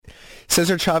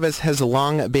Cesar Chavez has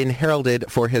long been heralded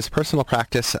for his personal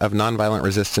practice of nonviolent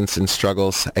resistance in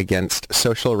struggles against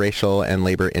social, racial, and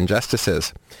labor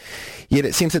injustices. Yet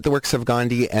it seems that the works of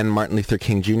Gandhi and Martin Luther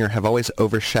King Jr. have always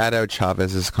overshadowed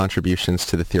Chavez's contributions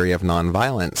to the theory of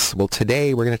nonviolence. Well,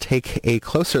 today we're going to take a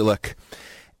closer look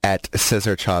at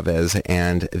Cesar Chavez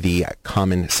and the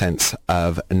common sense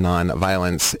of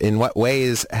nonviolence. In what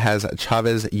ways has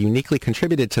Chavez uniquely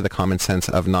contributed to the common sense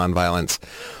of nonviolence?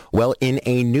 Well, in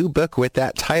a new book with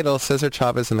that title, Cesar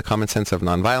Chavez and the Common Sense of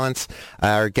Nonviolence,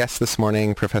 our guest this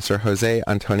morning, Professor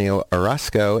Jose-Antonio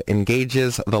Orosco,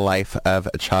 engages the life of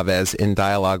Chavez in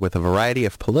dialogue with a variety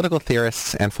of political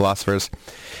theorists and philosophers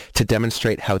to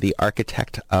demonstrate how the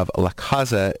architect of La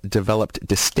Causa developed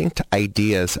distinct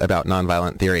ideas about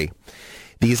nonviolent theory.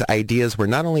 These ideas were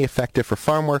not only effective for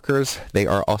farm workers, they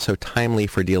are also timely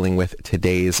for dealing with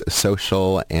today's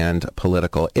social and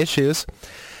political issues.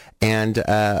 And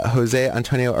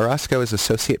Jose-Antonio Orosco is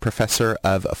Associate Professor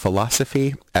of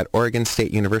Philosophy at Oregon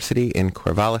State University in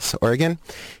Corvallis, Oregon.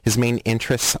 His main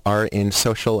interests are in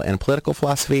social and political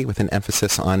philosophy with an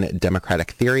emphasis on democratic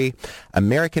theory,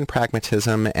 American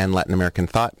pragmatism, and Latin American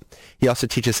thought. He also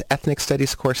teaches ethnic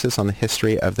studies courses on the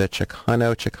history of the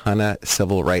Chicano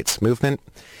civil rights movement.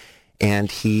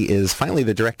 And he is finally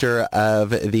the director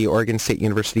of the Oregon State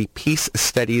University Peace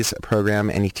Studies program,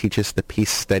 and he teaches the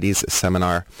Peace Studies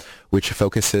seminar, which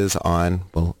focuses on,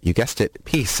 well, you guessed it,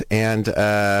 peace. And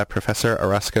Professor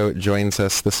Orosco joins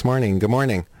us this morning. Good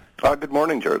morning. Good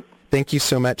morning, Jared. Thank you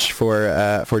so much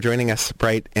for joining us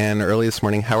bright and early this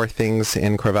morning. How are things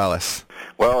in Corvallis?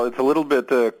 Well, it's a little bit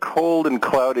cold and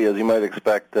cloudy, as you might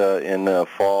expect in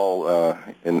fall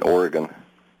in Oregon.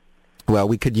 Well,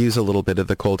 we could use a little bit of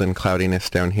the cold and cloudiness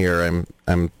down here.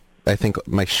 I think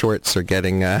my shorts are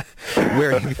getting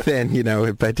wearing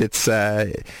thin, but it's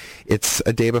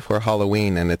a day before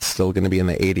Halloween and it's still going to be in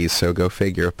the 80s, so go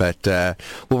figure. But well,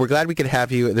 we're glad we could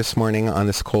have you this morning on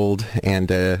this cold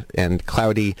and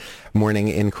cloudy morning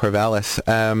in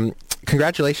Corvallis.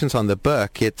 Congratulations on the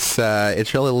book. It's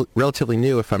relatively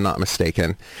new, if I'm not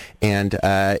mistaken, and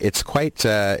it's quite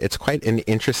an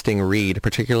interesting read,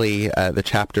 particularly the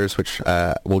chapters which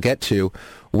we'll get to,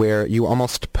 where you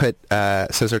almost put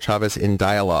Cesar Chavez in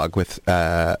dialogue with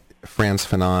Frantz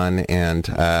Fanon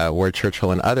and Ward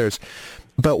Churchill and others.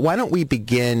 But why don't we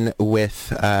begin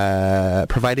with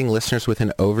providing listeners with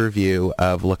an overview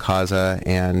of La Causa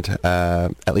and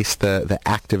at least the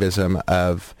activism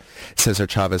of Cesar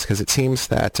Chavez, because it seems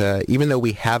that even though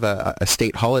we have a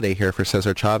state holiday here for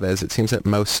Cesar Chavez, it seems that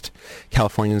most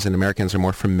Californians and Americans are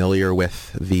more familiar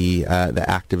with the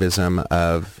activism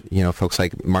of folks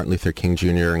like Martin Luther King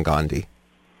Jr. and Gandhi.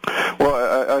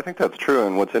 Well, I think that's true,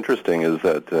 and what's interesting is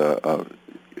that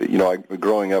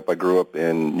growing up, I grew up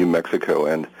in New Mexico,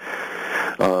 and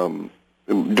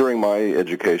during my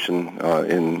education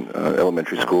in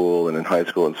elementary school and in high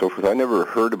school and so forth, I never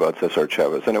heard about Cesar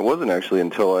Chavez, and it wasn't actually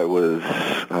until I was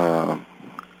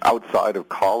outside of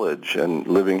college and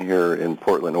living here in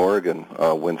Portland, Oregon,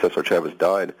 when Cesar Chavez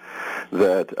died,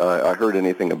 that I heard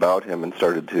anything about him and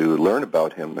started to learn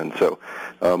about him. And so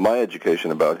my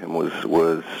education about him was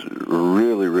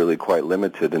really, really quite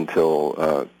limited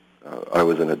until I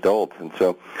was an adult. And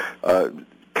so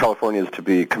California is to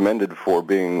be commended for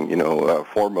being,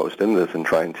 foremost in this and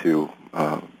trying to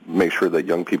make sure that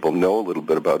young people know a little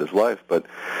bit about his life. But,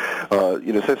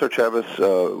 Cesar Chavez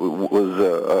was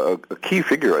a key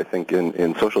figure, I think,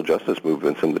 in social justice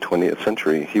movements in the 20th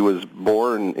century. He was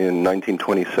born in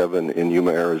 1927 in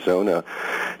Yuma, Arizona,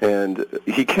 and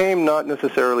he came not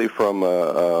necessarily from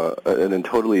an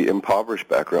totally impoverished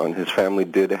background. His family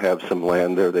did have some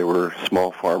land there. They were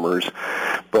small farmers,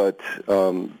 but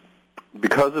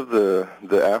because of the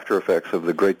after effects of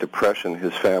the Great Depression,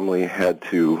 his family had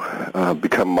to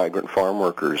become migrant farm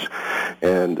workers,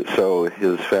 and so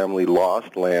his family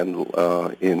lost land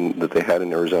that they had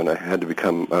in Arizona, had to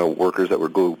become workers that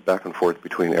would go back and forth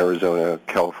between Arizona,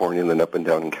 California, and then up and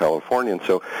down in California. And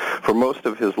so for most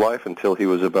of his life, until he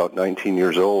was about 19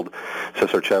 years old,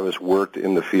 Cesar Chavez worked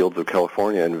in the fields of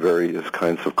California in various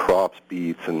kinds of crops,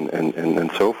 beets,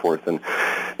 and so forth. And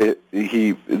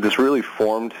this really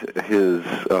formed his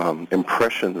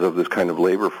impressions of this kind of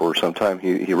labor for some time.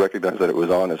 He recognized that it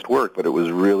was honest work, but it was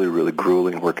really, really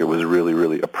grueling work. It was really,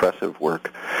 really oppressive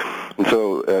work. And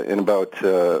so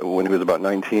when he was about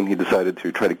 19, he decided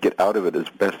to try to get out of it as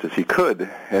best as he could,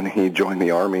 and he joined the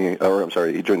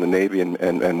he joined the Navy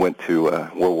and went to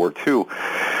World War II.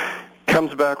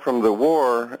 Comes back from the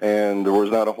war, and there was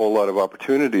not a whole lot of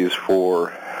opportunities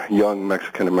for young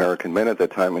Mexican-American men at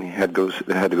that time, and he had to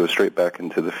go straight back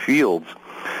into the fields.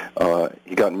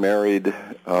 He got married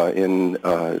in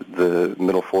the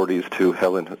middle 40s to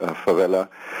Helen Favela,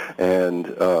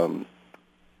 and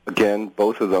again,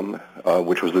 both of them,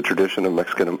 which was the tradition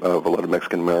of a lot of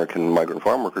Mexican-American migrant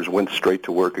farm workers, went straight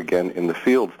to work again in the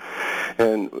fields.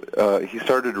 And he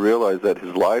started to realize that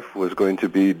his life was going to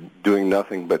be doing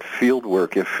nothing but field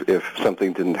work if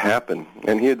something didn't happen.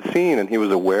 And he had seen and he was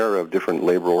aware of different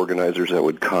labor organizers that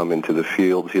would come into the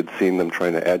fields. He had seen them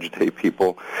trying to agitate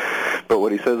people. But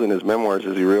what he says in his memoirs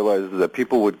is he realized that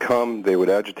people would come, they would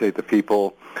agitate the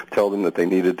people, tell them that they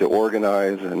needed to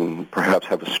organize and perhaps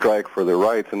have a strike for their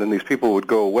rights, and then these people would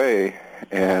go away,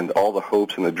 and all the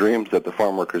hopes and the dreams that the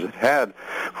farm workers had had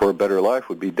for a better life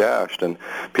would be dashed, and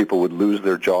people would lose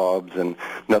their jobs, and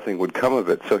nothing would come of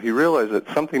it. So he realized that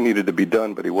something needed to be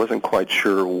done, but he wasn't quite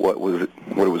sure what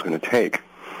it was going to take.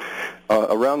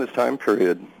 Around this time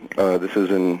period, this is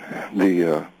in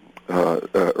the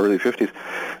early 50s,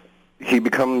 he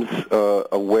becomes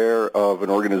aware of an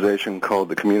organization called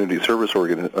the Community Service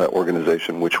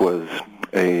Organization, which was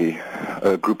a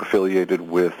group affiliated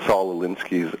with Saul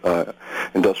Alinsky's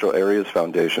Industrial Areas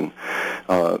Foundation.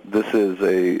 This is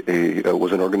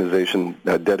was an organization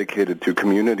dedicated to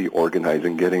community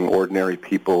organizing, getting ordinary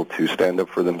people to stand up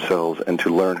for themselves and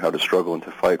to learn how to struggle and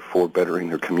to fight for bettering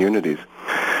their communities.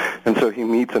 And so he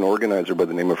meets an organizer by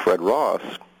the name of Fred Ross,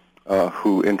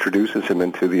 who introduces him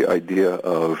into the idea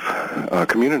of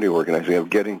community organizing, of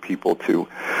getting people to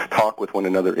talk with one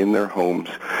another in their homes,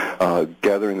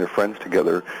 gathering their friends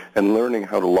together, and learning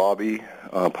how to lobby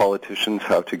politicians,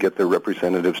 how to get their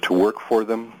representatives to work for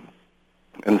them.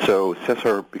 And so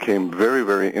Cesar became very,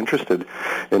 very interested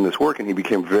in this work, and he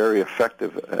became very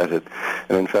effective at it.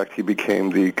 And in fact, he became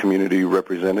the community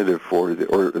representative or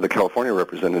the California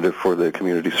representative for the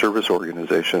Community Service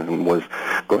Organization, and was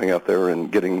going out there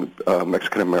and getting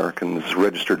Mexican Americans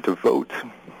registered to vote,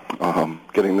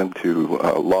 getting them to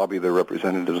lobby their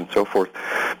representatives and so forth.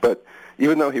 But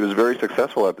even though he was very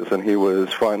successful at this and he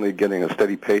was finally getting a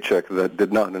steady paycheck that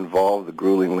did not involve the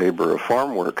grueling labor of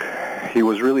farm work, he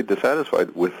was really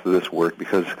dissatisfied with this work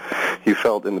because he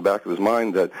felt in the back of his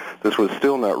mind that this was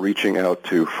still not reaching out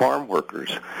to farm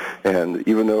workers. And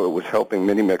even though it was helping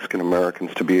many Mexican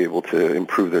Americans to be able to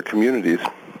improve their communities,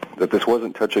 that this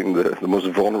wasn't touching the most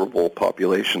vulnerable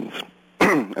populations.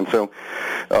 And so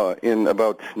in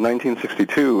about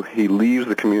 1962, he leaves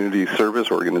the Community Service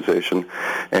Organization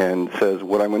and says,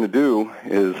 what I'm going to do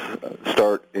is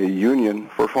start a union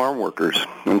for farm workers.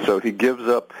 And so he gives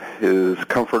up his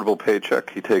comfortable paycheck.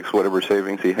 He takes whatever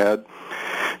savings he had,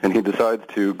 and he decides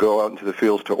to go out into the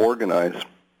fields to organize,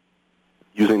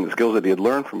 using the skills that he had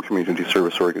learned from Community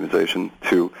Service Organization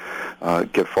to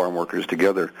get farm workers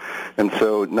together. And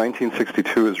so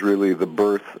 1962 is really the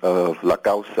birth of La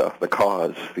Causa, the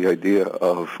cause, the idea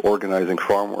of organizing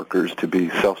farm workers to be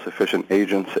self-sufficient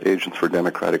agents for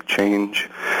democratic change.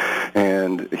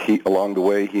 And along the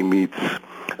way, he meets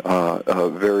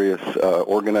various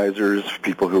organizers,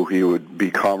 people who he would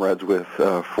be comrades with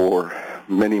for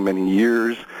many, many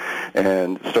years,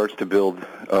 and starts to build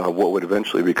what would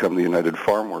eventually become the United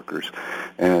Farm Workers.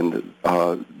 And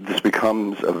this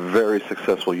becomes a very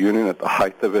successful union at the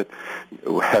height of it,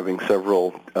 having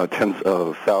several tens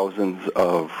of thousands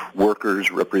of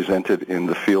workers represented in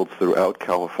the fields throughout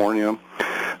California.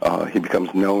 He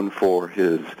becomes known for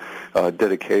his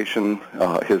dedication,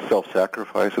 his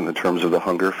self-sacrifice in the terms of the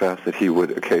hunger fast that he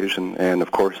would occasion, and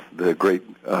of course the great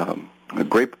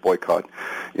grape boycott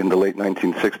in the late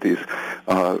 1960s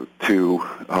to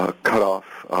cut off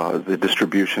the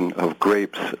distribution of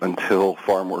grapes until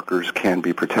farm workers can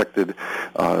be protected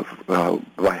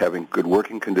by having good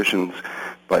working conditions,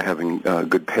 by having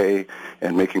good pay,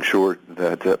 and making sure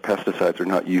that pesticides are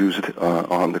not used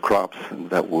on the crops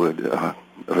that would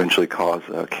eventually cause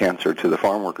cancer to the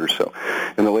farm workers. So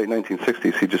in the late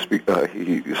 1960s,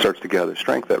 he starts to gather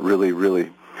strength that really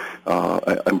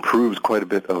improves quite a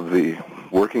bit of the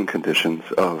working conditions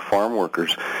of farm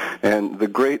workers. And the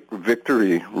great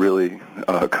victory really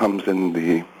comes in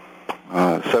the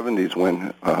 70s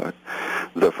when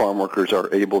the farm workers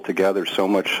are able to gather so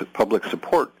much public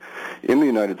support in the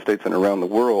United States and around the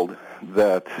world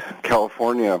that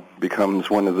California becomes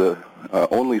one of the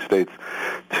only states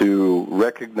to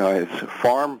recognize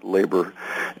farm labor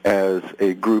as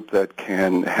a group that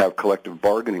can have collective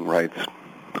bargaining rights.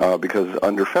 Because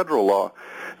under federal law,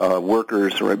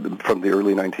 workers from the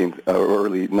early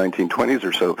 1920s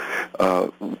or so,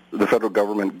 the federal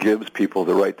government gives people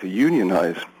the right to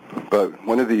unionize. But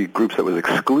one of the groups that was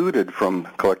excluded from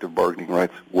collective bargaining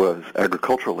rights was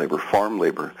agricultural labor, farm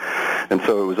labor. And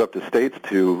so it was up to states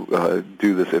to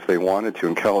do this if they wanted to.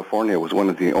 And California was one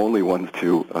of the only ones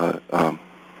to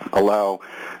allow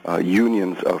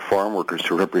unions of farm workers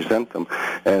to represent them.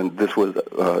 And this was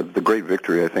the great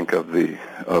victory, I think, of the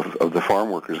farm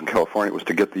workers in California, was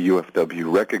to get the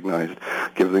UFW recognized,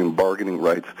 give them bargaining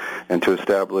rights, and to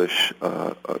establish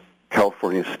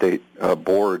California state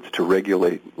boards to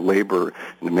regulate labor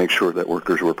and to make sure that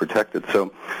workers were protected.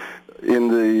 So in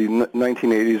the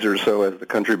 1980s or so, as the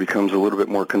country becomes a little bit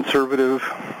more conservative,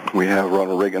 we have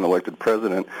Ronald Reagan elected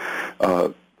president,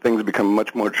 things become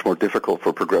much more difficult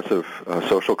for progressive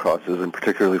social causes, and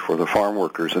particularly for the farm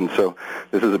workers. And so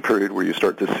this is a period where you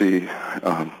start to see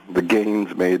the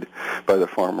gains made by the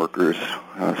farm workers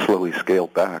slowly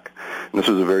scaled back. And this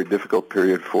was a very difficult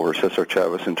period for Cesar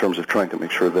Chavez in terms of trying to make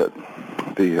sure that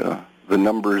the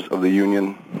numbers of the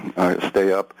union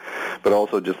stay up, but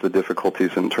also just the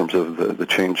difficulties in terms of the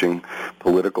changing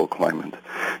political climate.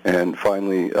 And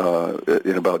finally,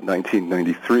 in about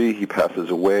 1993, he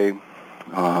passes away.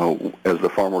 As the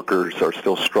farm workers are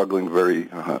still struggling very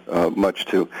much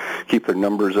to keep their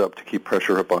numbers up, to keep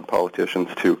pressure up on politicians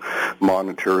to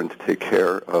monitor and to take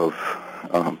care of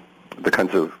the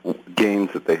kinds of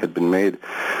gains that they had been made.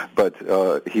 But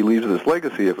he leaves this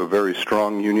legacy of a very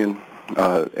strong union,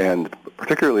 and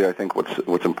particularly I think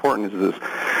what's important is this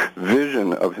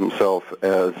vision of himself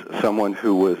as someone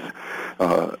who was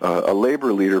a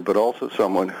labor leader, but also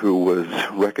someone who was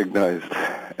recognized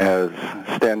as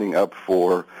standing up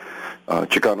for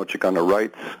Chicano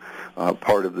rights,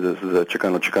 part of the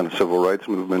Chicano civil rights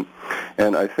movement.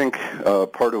 And I think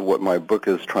part of what my book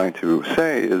is trying to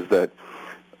say is that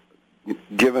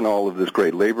given all of this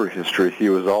great labor history, he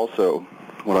was also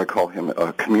what I call him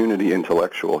a community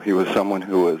intellectual. He was someone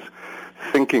who was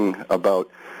thinking about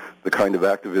the kind of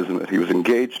activism that he was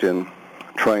engaged in,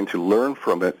 trying to learn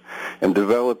from it, and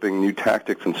developing new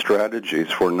tactics and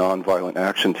strategies for nonviolent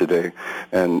action today.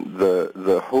 And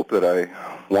the hope that I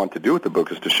want to do with the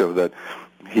book is to show that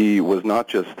he was not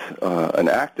just an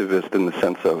activist in the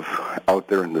sense of out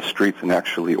there in the streets and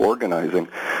actually organizing,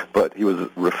 but he was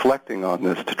reflecting on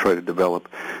this to try to develop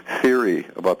theory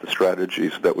about the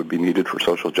strategies that would be needed for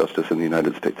social justice in the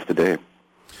United States today.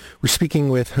 We're speaking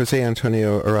with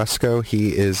Jose-Antonio Orosco.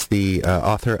 He is the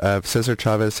author of Cesar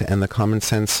Chavez and the Common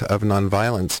Sense of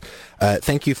Nonviolence.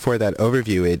 Thank you for that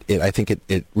overview. I think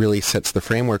it really sets the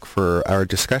framework for our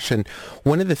discussion.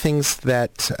 One of the things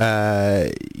that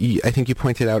I think you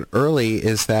pointed out early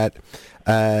is that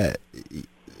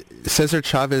Cesar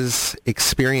Chavez's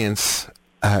experience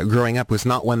growing up was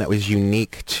not one that was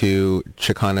unique to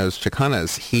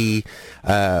Chicanas. He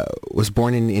was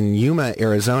born in Yuma,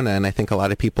 Arizona, and I think a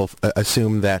lot of people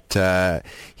assume that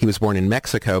he was born in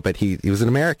Mexico, but he was an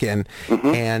American,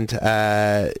 and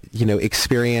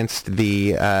experienced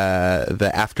the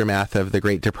aftermath of the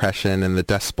Great Depression and the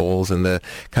Dust Bowls and the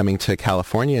coming to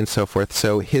California and so forth.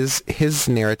 So his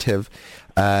narrative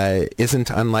isn't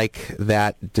unlike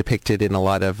that depicted in a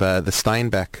lot of the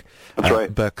Steinbeck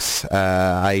books.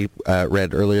 I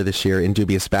read earlier this year In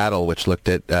Dubious Battle, which looked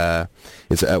at,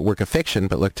 is a work of fiction,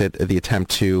 but looked at the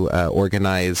attempt to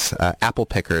organize apple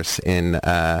pickers in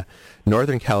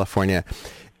Northern California.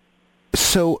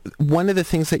 So one of the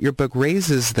things that your book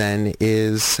raises then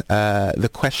is the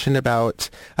question about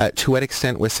to what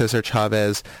extent was Cesar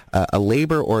Chavez a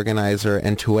labor organizer,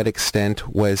 and to what extent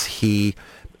was he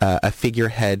a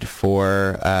figurehead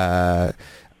for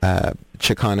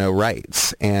Chicano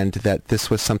rights, and that this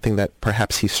was something that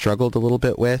perhaps he struggled a little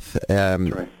bit with.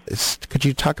 Right. Could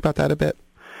you talk about that a bit?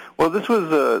 Well, this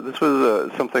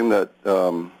was something that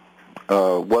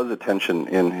was a tension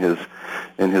in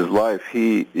his life.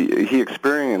 He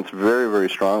experienced very, very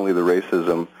strongly the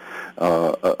racism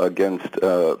against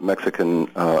Mexican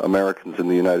Americans in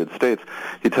the United States.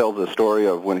 He tells a story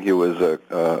of when he was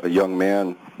a young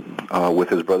man with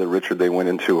his brother Richard. They went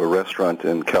into a restaurant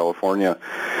in California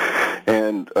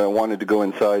and wanted to go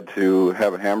inside to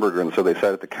have a hamburger, and so they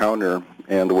sat at the counter,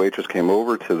 and the waitress came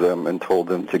over to them and told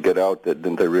them to get out.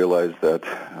 Didn't they realize that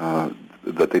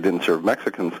they didn't serve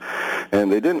Mexicans?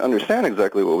 And they didn't understand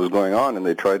exactly what was going on, and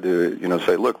they tried to,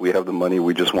 say, look, we have the money,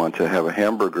 we just want to have a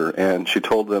hamburger. And she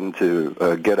told them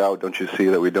to get out. Don't you see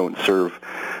that we don't serve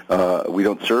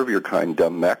your kind,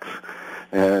 dumb Mex?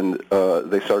 And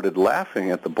they started laughing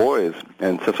at the boys.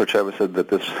 And Cesar Chavez said that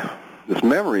this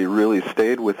memory really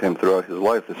stayed with him throughout his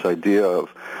life, this idea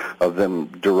of them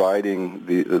deriding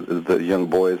the young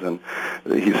boys. And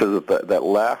he says that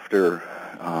laughter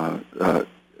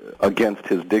against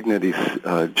his dignity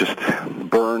just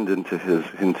burned into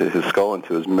his skull,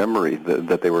 into his memory,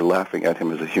 that they were laughing at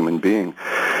him as a human being.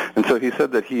 And so he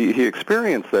said that he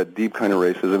experienced that deep kind of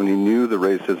racism, and he knew the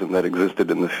racism that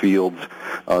existed in the fields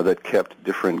that kept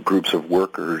different groups of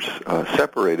workers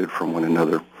separated from one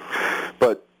another.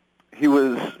 But he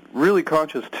was really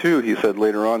conscious, too, he said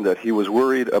later on, that he was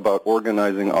worried about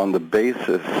organizing on the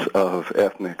basis of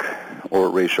ethnic or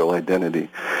racial identity.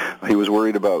 He was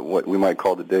worried about what we might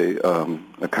call today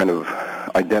a kind of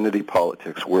identity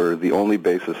politics, where the only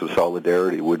basis of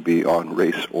solidarity would be on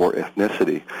race or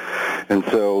ethnicity. And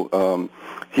so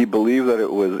he believed that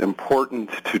it was important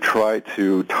to try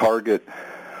to target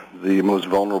the most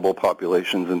vulnerable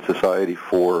populations in society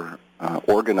for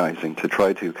organizing, to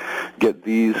try to get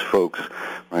these folks,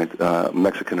 right,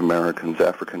 Mexican Americans,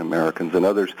 African Americans, and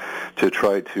others, to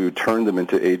try to turn them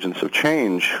into agents of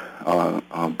change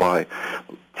by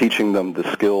teaching them the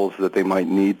skills that they might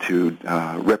need to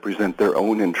represent their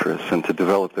own interests and to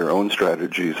develop their own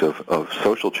strategies of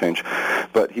social change.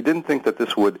 But he didn't think that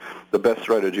the best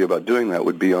strategy about doing that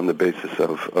would be on the basis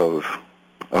of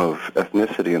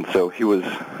ethnicity, and so he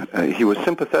was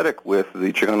sympathetic with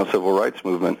the Chicano civil rights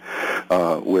movement,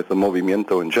 with the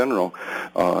movimiento in general,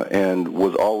 and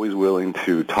was always willing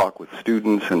to talk with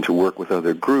students and to work with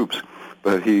other groups.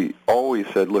 But he always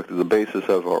said, look, the basis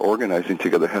of our organizing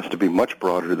together has to be much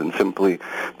broader than simply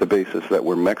the basis that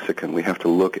we're Mexican. We have to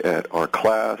look at our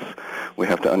class. We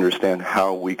have to understand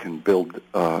how we can build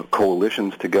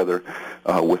coalitions together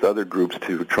with other groups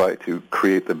to try to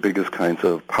create the biggest kinds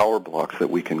of power blocks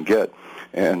that we can get.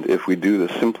 And if we do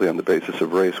this simply on the basis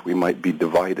of race, we might be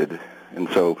divided. And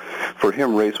so for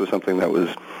him, race was something that was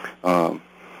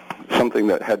something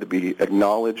that had to be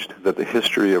acknowledged, that the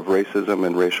history of racism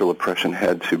and racial oppression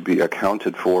had to be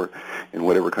accounted for in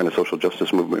whatever kind of social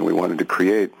justice movement we wanted to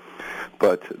create,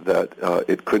 but that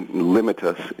it couldn't limit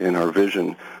us in our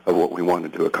vision of what we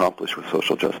wanted to accomplish with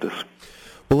social justice.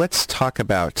 Well, let's talk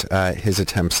about his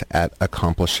attempts at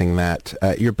accomplishing that.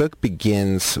 Your book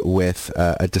begins with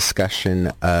a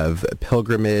discussion of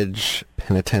pilgrimage,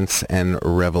 penitence, and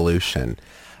revolution.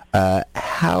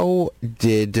 How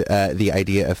did the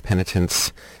idea of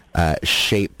penitence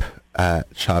shape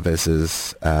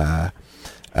Chavez's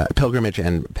pilgrimage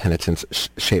and penitence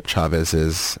shape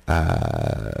Chavez's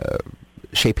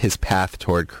shape his path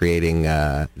toward creating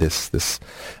this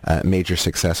major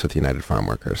success with United Farm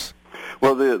Workers?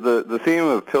 Well, the theme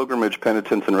of pilgrimage,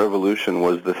 penitence, and revolution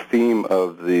was the theme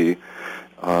of the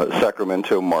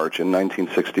Sacramento March in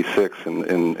 1966,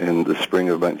 in the spring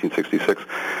of 1966.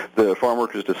 The farm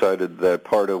workers decided that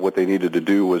part of what they needed to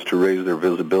do was to raise their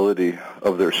visibility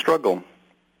of their struggle.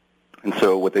 And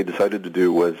so what they decided to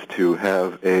do was to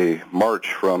have a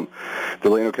march from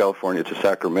Delano, California to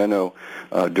Sacramento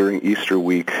during Easter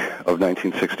week of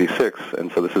 1966.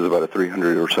 And so this is about a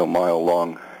 300 or so mile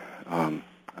long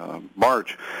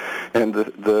march. And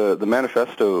the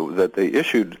manifesto that they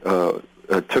issued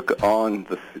took on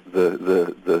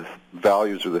the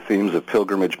values or the themes of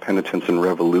pilgrimage, penitence, and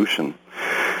revolution.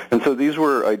 And so these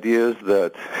were ideas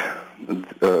that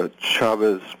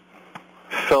Chavez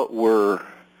felt were,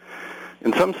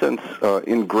 in some sense,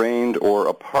 ingrained or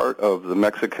a part of the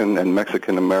Mexican and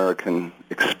Mexican-American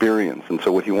experience. And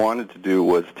so what he wanted to do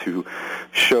was to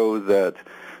show that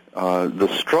the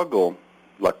struggle,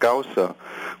 La Causa,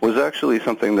 was actually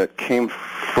something that came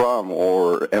from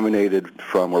or emanated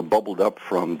from or bubbled up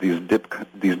from these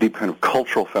deep kind of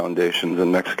cultural foundations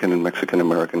in Mexican and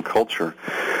Mexican-American culture.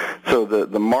 So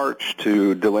the march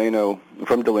to Delano,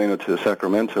 from Delano to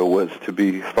Sacramento, was to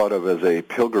be thought of as a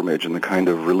pilgrimage in the kind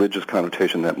of religious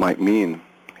connotation that might mean.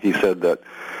 He said that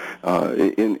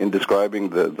in describing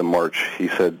the march, he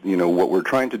said, what we're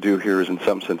trying to do here is in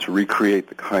some sense recreate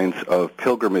the kinds of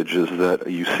pilgrimages that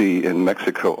you see in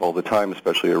Mexico all the time,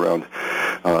 especially around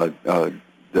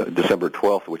December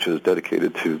 12th, which is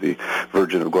dedicated to the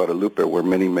Virgin of Guadalupe, where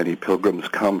many, many pilgrims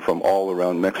come from all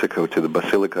around Mexico to the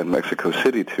Basilica in Mexico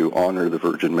City to honor the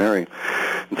Virgin Mary.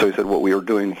 And so he said, what we are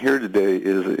doing here today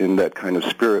is in that kind of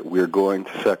spirit. We are going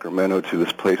to Sacramento, to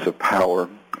this place of power,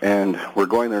 and we're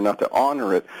going there not to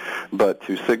honor it, but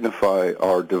to signify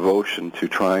our devotion to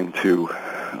trying to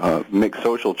make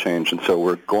social change. And so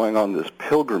we're going on this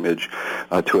pilgrimage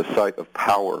to a site of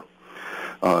power.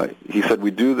 He said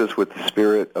we do this with the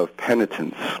spirit of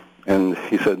penitence. And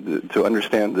he said to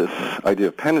understand this idea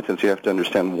of penitence, you have to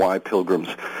understand why pilgrims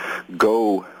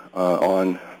go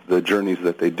on the journeys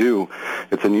that they do.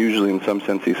 It's unusually, in some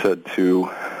sense, he said, to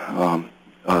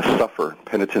suffer.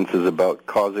 Penitence is about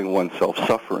causing oneself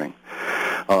suffering.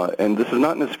 And this is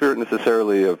not in the spirit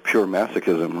necessarily of pure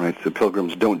masochism, right? The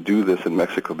pilgrims don't do this in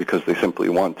Mexico because they simply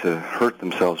want to hurt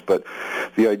themselves. But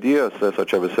the idea, Cesar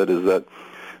Chavez said, is that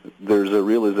there's a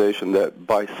realization that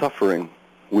by suffering,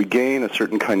 we gain a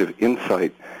certain kind of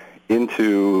insight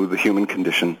into the human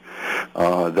condition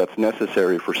that's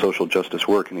necessary for social justice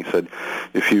work. And he said,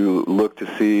 if you look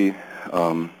to see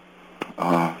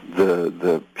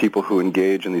the people who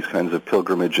engage in these kinds of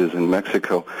pilgrimages in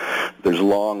Mexico. There's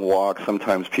long walks.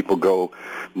 Sometimes people go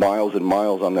miles and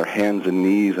miles on their hands and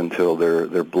knees until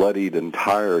they're bloodied and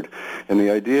tired. And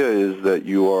the idea is that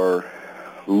you are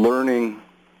learning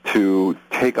to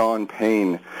take on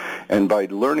pain, and by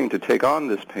learning to take on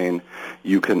this pain,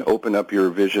 you can open up your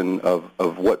vision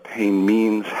of what pain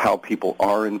means, how people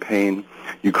are in pain.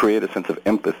 You create a sense of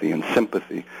empathy and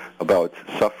sympathy about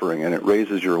suffering, and it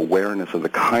raises your awareness of the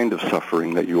kind of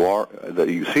suffering that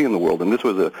you see in the world. And this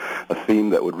was a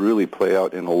theme that would really play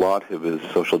out in a lot of his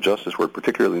social justice work,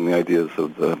 particularly in the ideas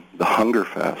of the hunger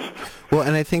fast. Well,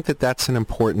 and I think that that's an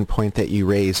important point that you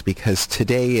raise, because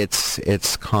today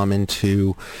it's common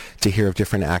to hear of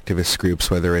different activist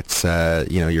groups, whether it's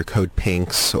your Code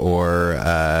Pinks or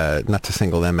not to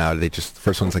single them out, they just the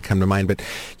first ones that come to mind, but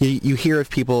you hear of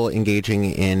people engaging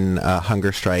in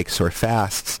hunger strikes or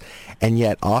fasts, and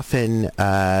yet often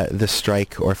the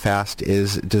strike or fast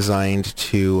is designed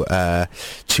to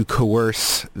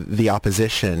coerce the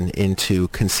opposition into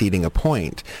conceding a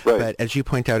point. Right. But as you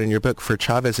point out in your book, for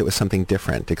Chavez it was something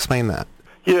different. Explain that.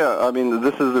 Yeah, I mean,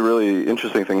 this is the really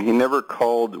interesting thing. He never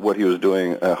called what he was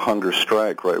doing a hunger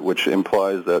strike, right, which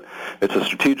implies that it's a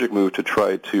strategic move to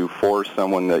try to force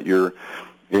someone that you're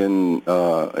in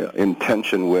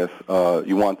tension with,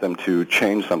 you want them to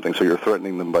change something, so you're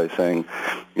threatening them by saying,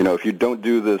 if you don't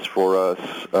do this for us,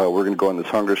 we're going to go on this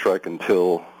hunger strike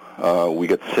until we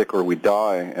get sick or we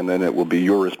die, and then it will be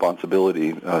your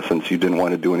responsibility since you didn't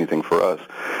want to do anything for us.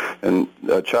 And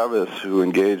Chavez, who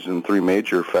engaged in 3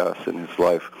 major fasts in his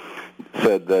life,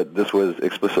 said that this was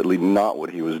explicitly not what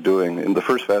he was doing. In the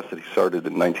first fast that he started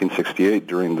in 1968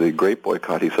 during the grape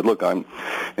boycott, he said, look, I'm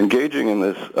engaging in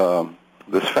this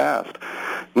fast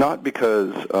not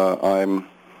because I'm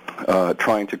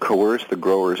trying to coerce the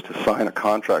growers to sign a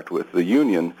contract with the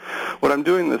union. What I'm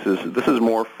doing this is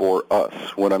more for us.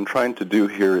 What I'm trying to do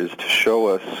here is to show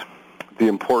us the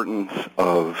importance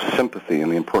of sympathy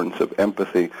and the importance of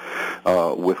empathy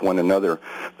with one another.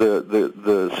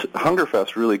 The hunger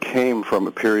fast really came from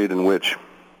a period in which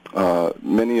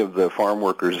many of the farm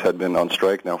workers had been on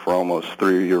strike now for almost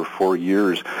 3 or 4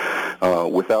 years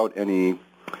without any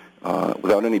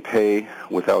pay,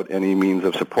 without any means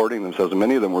of supporting themselves. And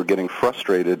many of them were getting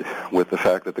frustrated with the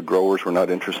fact that the growers were not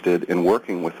interested in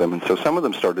working with them. And so some of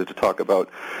them started to talk about,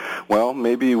 well,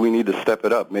 maybe we need to step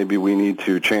it up. Maybe we need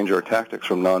to change our tactics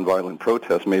from nonviolent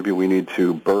protest. Maybe we need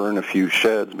to burn a few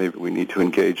sheds. Maybe we need to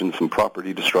engage in some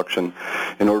property destruction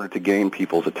in order to gain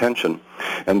people's attention.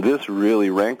 And this really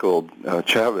rankled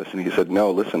Chavez, and he said,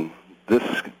 no, listen, this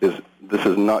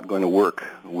is not going to work.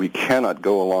 We cannot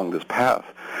go along this path.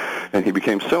 And he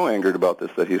became so angered about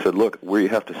this that he said, look, we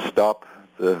have to stop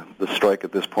the strike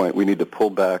at this point. We need to pull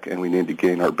back and we need to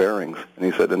gain our bearings. And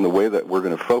he said, and the way that we're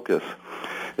going to focus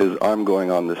is I'm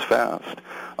going on this fast.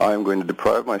 I'm going to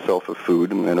deprive myself of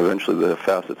food, and then eventually the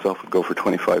fast itself would go for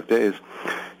 25 days.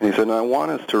 And he said, and I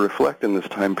want us to reflect in this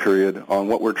time period on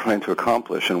what we're trying to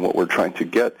accomplish and what we're trying to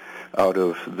get out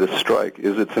of this strike.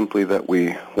 Is it simply that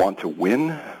we want to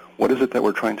win? What is it that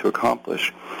we're trying to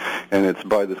accomplish? And it's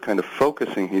by this kind of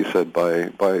focusing, he said, by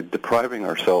depriving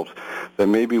ourselves, that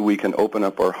maybe we can open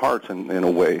up our hearts in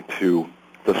a way to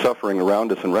the suffering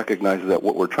around us and recognize that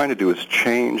what we're trying to do is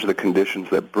change the conditions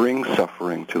that bring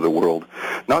suffering to the world.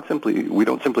 We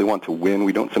don't simply want to win.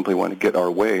 We don't simply want to get our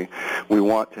way. We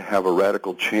want to have a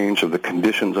radical change of the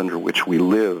conditions under which we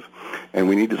live. And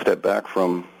we need to step back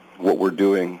from what we're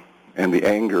doing and the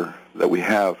anger that we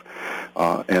have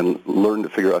and learn to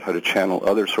figure out how to channel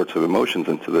other sorts of emotions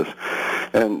into this.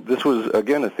 And this was,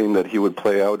 again, a theme that he would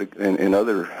play out in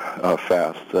other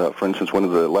fasts. For instance, one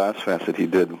of the last fasts that he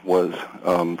did was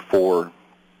for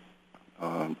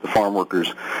the farm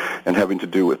workers and having to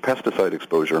do with pesticide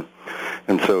exposure.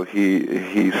 And so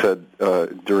he said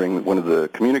during one of the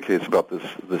communiques about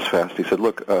this fast, he said,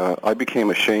 look, I became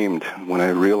ashamed when I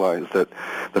realized that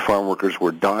the farm workers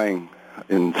were dying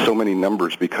in so many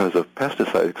numbers because of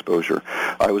pesticide exposure.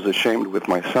 I was ashamed with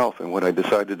myself, and what I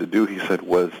decided to do, he said,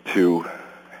 was to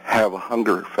have a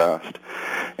hunger fast.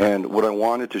 And what I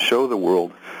wanted to show the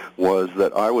world was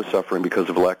that I was suffering because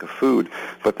of lack of food,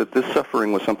 but that this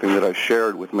suffering was something that I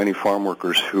shared with many farm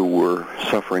workers who were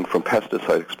suffering from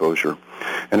pesticide exposure.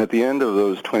 And at the end of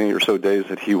those 20 or so days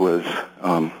that he was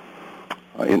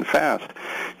in fast,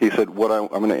 he said, I'm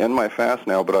going to end my fast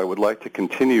now, but I would like to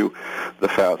continue the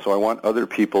fast. So I want other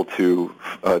people to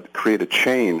create a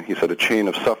chain, he said, a chain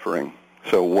of suffering.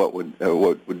 So what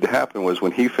would happen was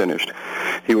when he finished,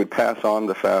 he would pass on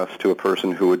the fast to a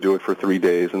person who would do it for 3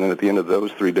 days, and then at the end of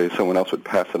those 3 days, someone else would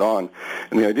pass it on.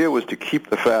 And the idea was to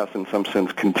keep the fast, in some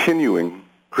sense, continuing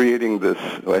creating this,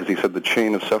 as he said, the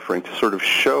chain of suffering to sort of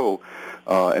show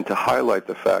and to highlight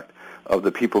the fact of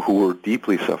the people who were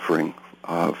deeply suffering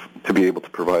to be able to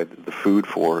provide the food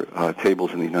for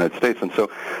tables in the United States. And so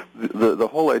the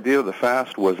whole idea of the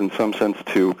fast was in some sense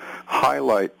to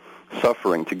highlight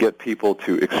suffering, to get people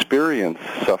to experience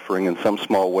suffering in some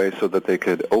small way so that they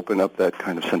could open up that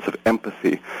kind of sense of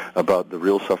empathy about the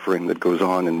real suffering that goes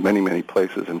on in many, many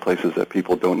places, in places that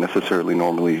people don't necessarily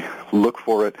normally look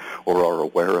for it or are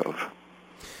aware of.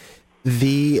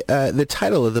 The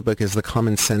title of the book is The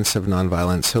Common Sense of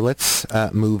Nonviolence, so let's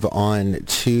move on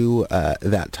to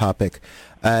that topic.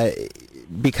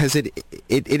 Because it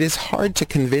is hard to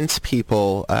convince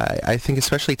people, I think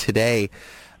especially today,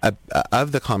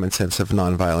 of the common sense of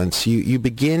nonviolence. You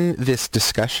begin this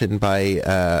discussion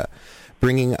by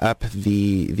bringing up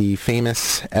the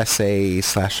famous essay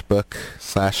 / book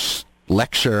 /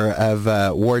 lecture of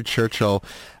Ward Churchill,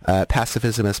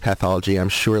 Pacifism as Pathology. I'm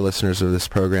sure listeners of this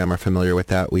program are familiar with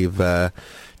that. We've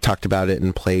talked about it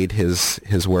and played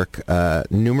his work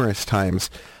numerous times.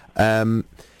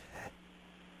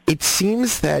 It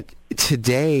seems that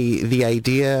today the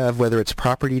idea of whether it's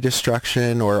property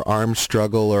destruction or armed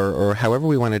struggle or however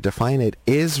we want to define it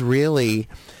is really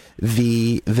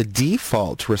the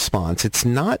default response. It's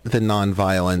not the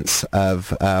nonviolence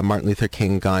of Martin Luther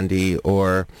King, Gandhi,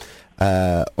 or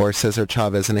Cesar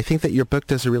Chavez. And I think that your book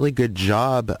does a really good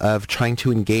job of trying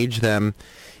to engage them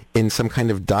in some kind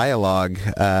of dialogue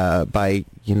by,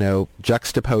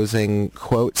 juxtaposing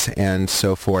quotes and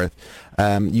so forth.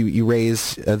 You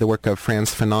raise the work of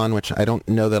Frantz Fanon, which I don't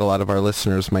know that a lot of our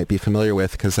listeners might be familiar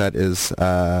with because that is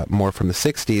more from the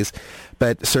 60s.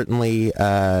 But certainly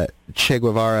Che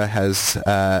Guevara has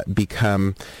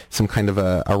become some kind of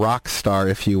a rock star,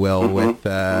 if you will, with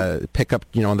pickup,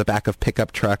 on the back of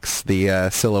pickup trucks, the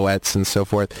silhouettes and so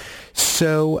forth.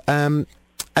 So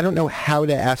I don't know how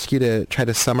to ask you to try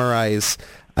to summarize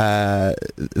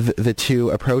the two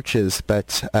approaches,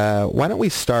 but why don't we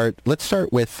start? Let's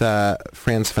start with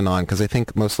Frantz Fanon, because I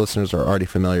think most listeners are already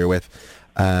familiar with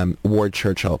Ward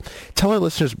Churchill. Tell our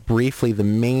listeners briefly the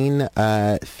main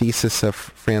thesis of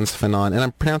Frantz Fanon, and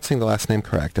I'm pronouncing the last name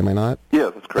correct, am I not?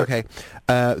 Yeah, that's correct. Okay.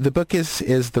 The book is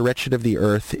The Wretched of the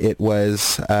Earth. It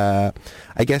was, I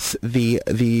guess, the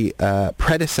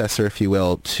predecessor, if you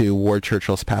will, to Ward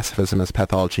Churchill's Pacifism as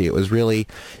Pathology. It was really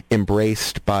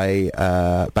embraced by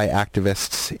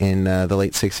activists in the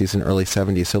late 60s and early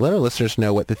 70s. So let our listeners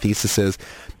know what the thesis is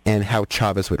and how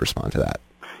Chavez would respond to that.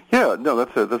 Yeah, no,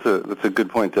 that's a good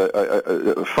point.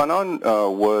 Fanon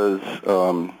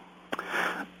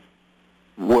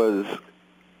was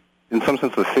in some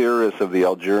sense the theorist of the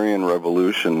Algerian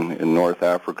Revolution in North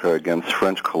Africa against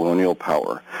French colonial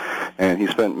power, and he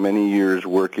spent many years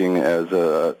working as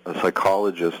a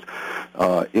psychologist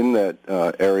in that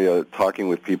area, talking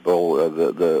with people,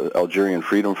 the Algerian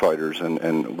freedom fighters,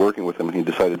 and working with them. And he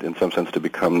decided, in some sense, to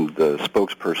become the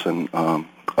spokesperson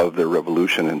of their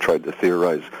revolution and tried to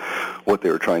theorize what they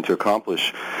were trying to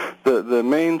accomplish. The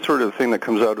main sort of thing that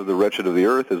comes out of The Wretched of the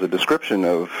Earth is a description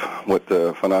of what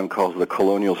Fanon calls the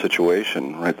colonial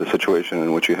situation, right? The situation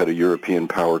in which you had a European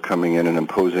power coming in and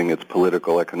imposing its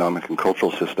political, economic, and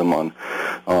cultural system on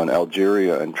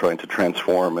Algeria and trying to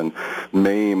transform and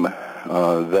maim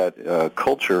that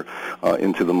culture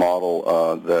into the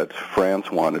model that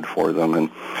France wanted for them. And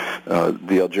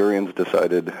the Algerians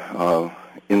decided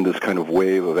in this kind of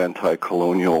wave of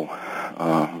anti-colonial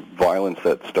violence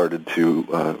that started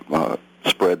to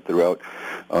spread throughout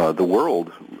the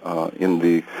world in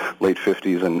the late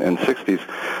 50s and 60s,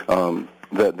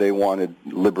 that they wanted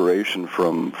liberation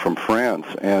from France.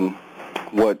 And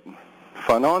what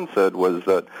Fanon said was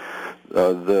that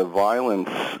the violence,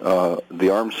 the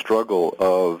armed struggle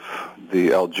of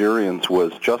the Algerians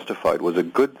was justified, was a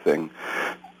good thing.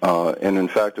 And in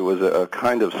fact, it was a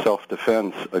kind of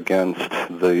self-defense against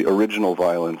the original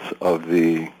violence of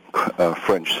the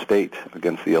French state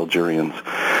against the Algerians.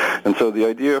 And so the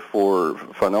idea for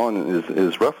Fanon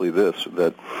is roughly this,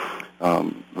 that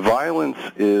violence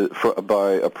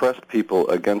by oppressed people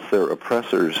against their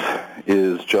oppressors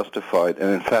is justified and,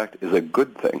 in fact, is a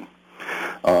good thing.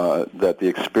 That the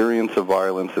experience of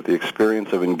violence, that the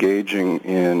experience of engaging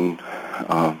in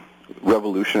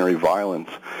revolutionary violence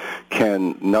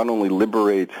can not only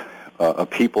liberate a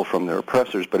people from their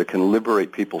oppressors, but it can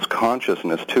liberate people's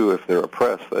consciousness too if they're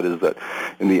oppressed. That is, that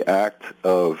in the act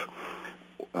of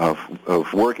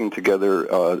working together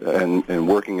and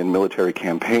working in military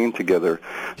campaign together,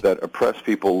 that oppressed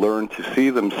people learn to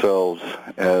see themselves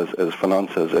as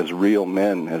Fanon says, as real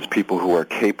men, as people who are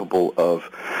capable of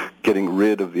getting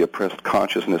rid of the oppressed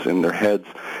consciousness in their heads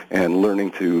and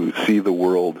learning to see the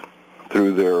world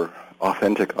through their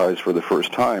authentic eyes for the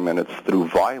first time, and it's through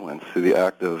violence, through the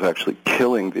act of actually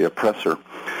killing the oppressor,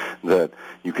 that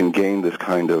you can gain this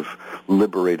kind of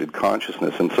liberated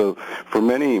consciousness. And so for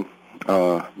many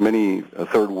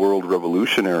third world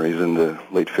revolutionaries in the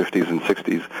late 50s and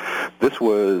 60s, this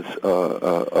was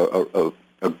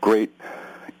a great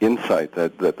insight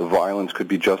that the violence could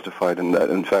be justified, and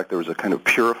that in fact there was a kind of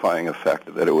purifying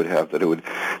effect that it would have, that it would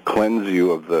cleanse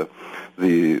you of the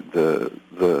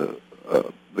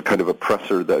kind of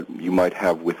oppressor that you might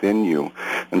have within you.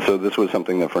 And so this was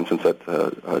something that, for instance,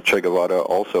 that Che Guevara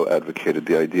also advocated,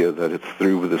 the idea that it's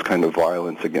through this kind of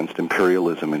violence against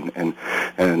imperialism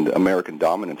and American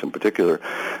dominance in particular,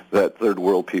 that third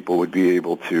world people would be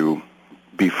able to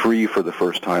be free for the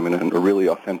first time in a really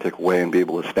authentic way and be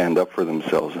able to stand up for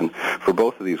themselves. And for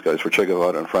both of these guys, for Che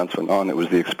Guevara and Frantz Fanon, it was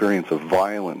the experience of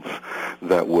violence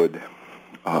that would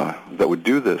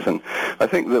do this. And I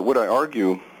think that what I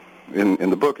argue in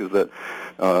the book is that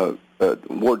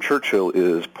Ward Churchill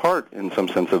is part, in some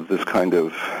sense, of this kind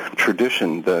of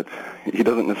tradition that he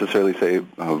doesn't necessarily say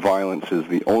violence is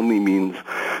the only means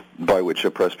by which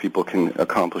oppressed people can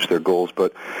accomplish their goals,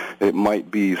 but it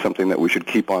might be something that we should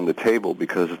keep on the table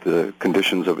because the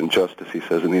conditions of injustice, he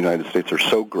says, in the United States are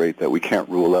so great that we can't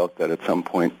rule out that at some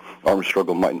point armed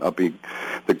struggle might not be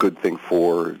the good thing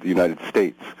for the United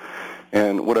States.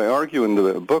 And what I argue in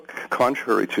the book,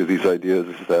 contrary to these ideas,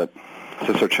 is that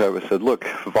Cesar Chavez said, look,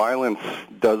 violence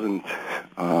doesn't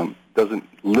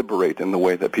liberate in the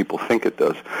way that people think it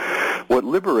does. What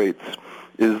liberates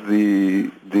is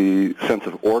the sense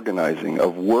of organizing,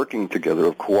 of working together,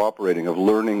 of cooperating, of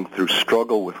learning through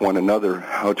struggle with one another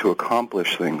how to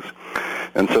accomplish things.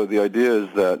 And so the idea is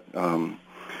that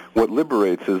what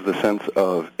liberates is the sense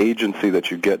of agency that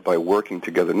you get by working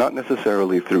together, not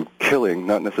necessarily through killing,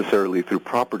 not necessarily through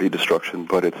property destruction,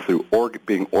 but it's through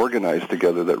being organized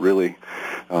together that really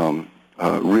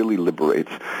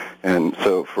liberates. And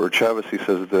so for Chavez, he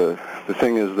says the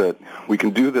thing is that we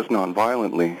can do this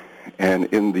nonviolently, and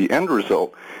in the end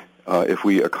result, if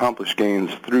we accomplish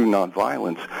gains through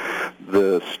nonviolence,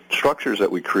 the structures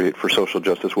that we create for social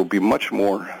justice will be much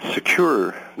more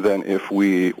secure than if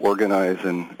we organize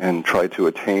and try to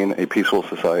attain a peaceful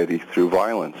society through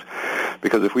violence.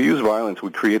 Because if we use violence,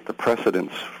 we create the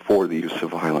precedents for the use of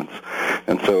violence.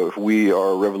 And so if we are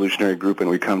a revolutionary group and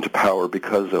we come to power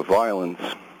because of violence,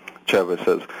 Chavez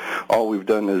says, all we've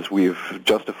done is we've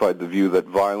justified the view that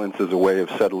violence is a way of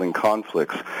settling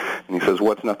conflicts. And he says,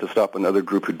 what's not to stop another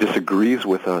group who disagrees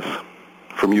with us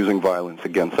from using violence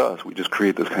against us? We just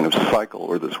create this kind of cycle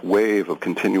or this wave of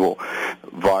continual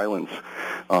violence,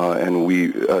 and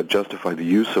we justify the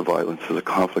use of violence as a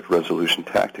conflict resolution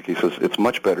tactic. He says it's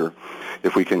much better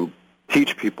if we can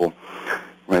teach people,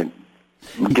 right,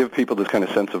 give people this kind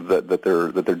of sense of that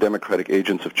they're democratic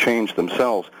agents of change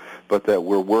themselves, but that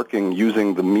we're working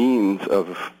using the means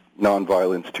of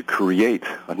nonviolence to create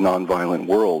a nonviolent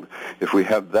world. If we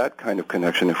have that kind of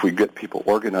connection, if we get people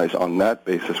organized on that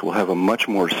basis, we'll have a much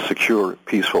more secure,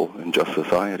 peaceful, and just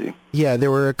society. Yeah, there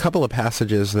were a couple of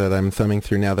passages that I'm thumbing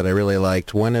through now that I really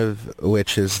liked, one of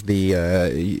which is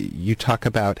you talk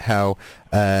about how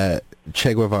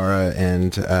Che Guevara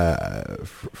and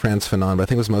Frantz Fanon, but I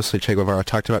think it was mostly Che Guevara,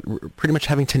 talked about pretty much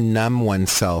having to numb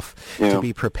oneself to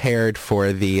be prepared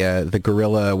for the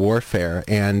guerrilla warfare.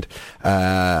 And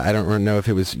I don't know if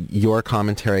it was your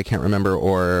commentary, I can't remember,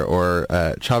 or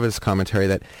Chavez's commentary,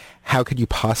 that how could you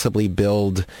possibly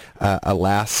build a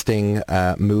lasting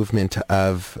movement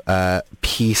of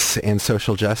peace and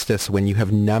social justice when you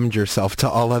have numbed yourself to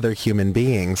all other human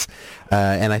beings?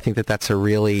 And I think that that's a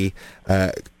really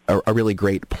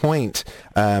great point.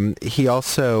 He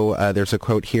also, there's a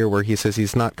quote here where he says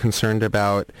he's not concerned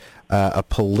about a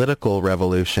political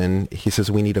revolution. He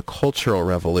says we need a cultural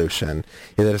revolution.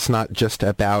 That it's not just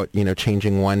about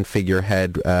changing one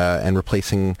figurehead and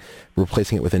replacing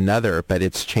it with another, but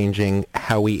it's changing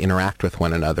how we interact with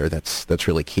one another. That's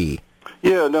really key.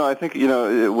 Yeah, no, I think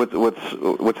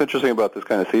what's interesting about this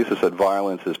kind of thesis that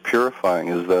violence is purifying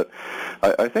is that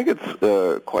I think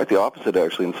it's quite the opposite,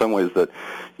 actually, in some ways. That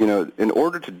in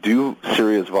order to do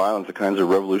serious violence, the kinds of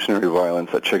revolutionary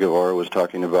violence that Che Guevara was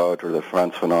talking about, or that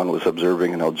Frantz Fanon was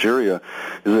observing in Algeria,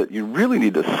 is that you really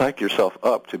need to psych yourself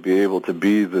up to be able to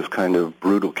be this kind of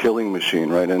brutal killing machine,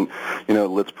 right? And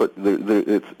let's put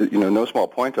it's no small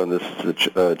point on this.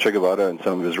 Che Guevara, in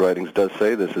some of his writings, does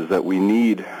say this: is that we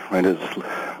need, right, as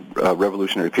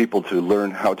revolutionary people, to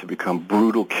learn how to become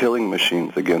brutal killing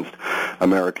machines against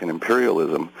American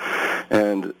imperialism.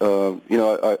 And,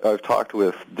 I've talked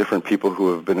with different people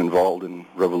who have been involved in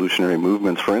revolutionary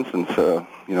movements. For instance,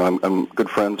 I'm good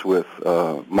friends with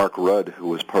Mark Rudd, who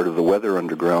was part of the Weather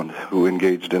Underground, who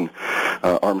engaged in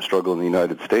armed struggle in the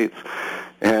United States.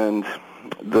 And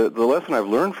the lesson I've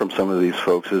learned from some of these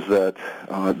folks is that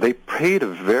they paid a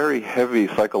very heavy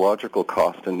psychological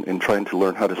cost in trying to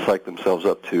learn how to psych themselves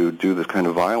up to do this kind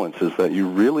of violence, is that you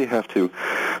really have to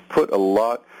put a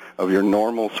lot of your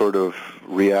normal sort of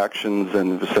reactions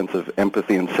and a sense of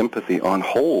empathy and sympathy on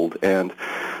hold. And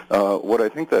what I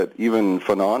think that even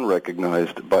Fanon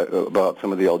recognized about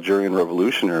some of the Algerian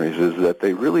revolutionaries is that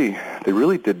they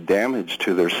really did damage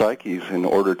to their psyches in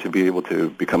order to be able to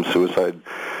become suicide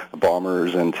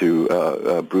bombers and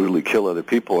to brutally kill other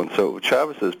people. And so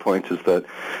Chavez's point is that,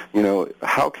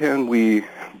 how can we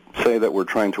say that we're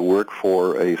trying to work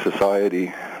for a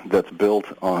society that's built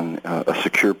on a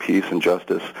secure peace and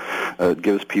justice,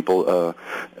 gives people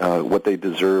what they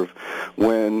deserve,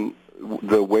 when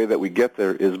the way that we get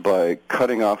there is by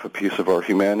cutting off a piece of our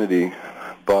humanity,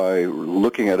 by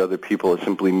looking at other people as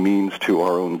simply means to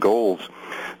our own goals.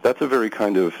 That's a very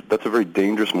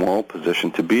dangerous moral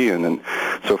position to be in. And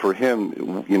so for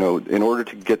him, in order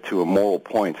to get to a moral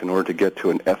point, in order to get to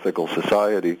an ethical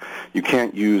society, you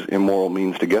can't use immoral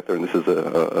means to get there. And this is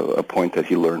a point that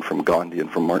he learned from Gandhi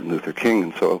and from Martin Luther King.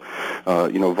 And so,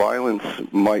 violence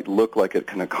might look like it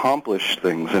can accomplish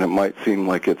things, and it might seem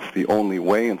like it's the only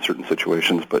way in certain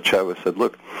situations. But Chavez said,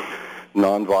 look,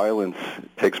 nonviolence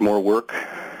takes more work.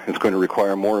 It's going to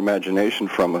require more imagination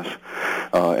from us,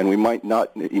 and we might not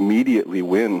immediately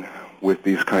win with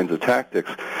these kinds of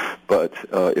tactics, but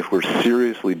if we're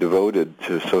seriously devoted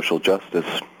to social justice,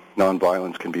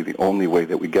 nonviolence can be the only way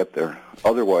that we get there.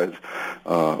 Otherwise,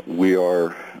 we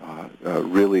are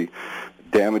really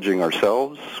damaging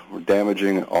ourselves, we're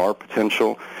damaging our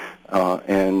potential,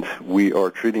 and we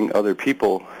are treating other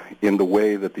people in the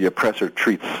way that the oppressor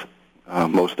treats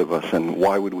most of us, and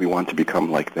why would we want to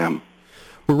become like them?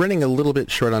 We're running a little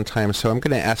bit short on time, so I'm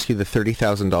going to ask you the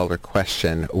 $30,000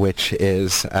 question, which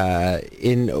is,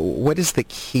 what is the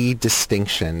key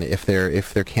distinction, if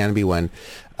there can be one,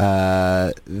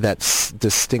 that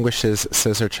distinguishes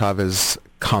Cesar Chavez's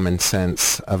common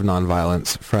sense of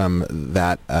nonviolence from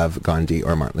that of Gandhi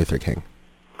or Martin Luther King?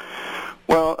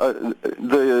 Well,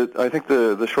 I think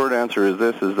the short answer is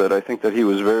this, is that I think that he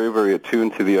was very, very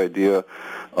attuned to the idea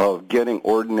of getting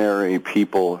ordinary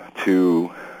people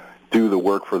to do the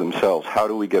work for themselves. How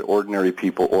do we get ordinary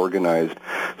people organized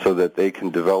so that they can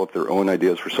develop their own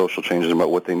ideas for social changes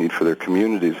about what they need for their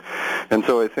communities? And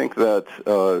so I think that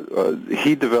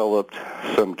he developed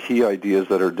some key ideas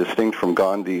that are distinct from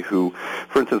Gandhi, who,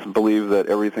 for instance, believed that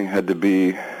everything had to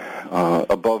be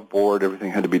above board,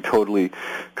 everything had to be totally,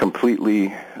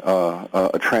 completely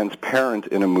transparent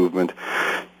in a movement.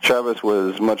 Chavez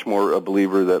was much more a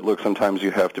believer that, look, sometimes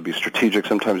you have to be strategic,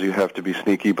 sometimes you have to be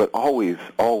sneaky, but always,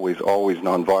 always, always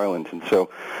nonviolent. And so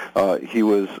he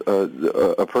was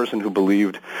a person who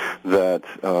believed that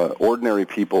ordinary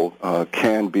people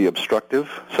can be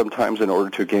obstructive sometimes in order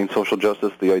to gain social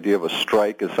justice. The idea of a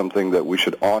strike is something that we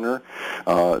should honor,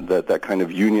 that kind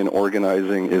of union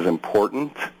organizing is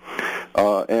important.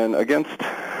 And against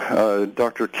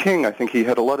Dr. King, I think he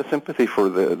had a lot of sympathy for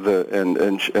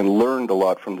and learned a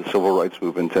lot from the civil rights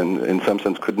movement, and in some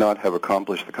sense could not have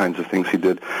accomplished the kinds of things he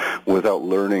did without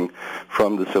learning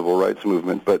from the civil rights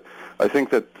movement. But I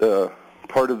think that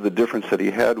part of the difference that he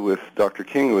had with Dr.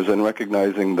 King was in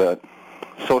recognizing that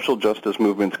social justice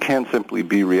movements can simply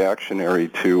be reactionary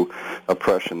to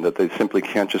oppression, that they simply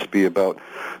can't just be about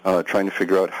trying to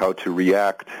figure out how to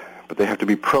react, but they have to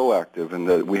be proactive, and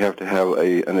that we have to have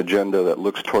an agenda that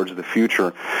looks towards the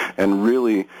future and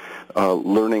really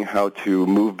learning how to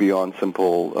move beyond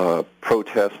simple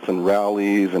protests and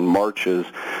rallies and marches,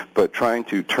 but trying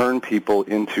to turn people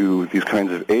into these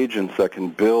kinds of agents that can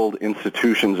build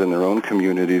institutions in their own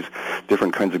communities,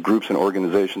 different kinds of groups and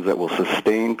organizations that will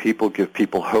sustain people, give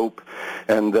people hope,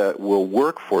 and that will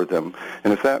work for them.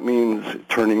 And if that means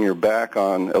turning your back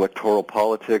on electoral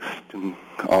politics,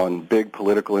 on big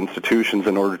political institutions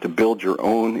in order to build your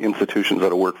own institutions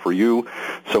that will work for you,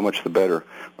 so much the better.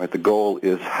 Right? The goal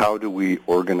is, how do we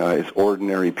organize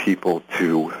ordinary people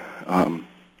to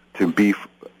be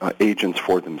agents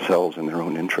for themselves and their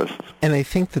own interests? And I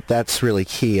think that that's really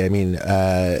key. I mean,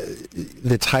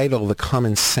 the title, The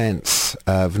Common Sense emergence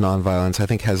of nonviolence, I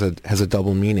think has a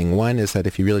double meaning. One is that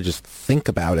if you really just think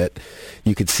about it,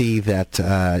 you could see that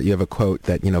you have a quote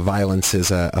that, violence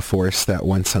is a force that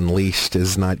once unleashed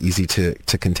is not easy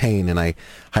to contain, and I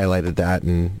highlighted that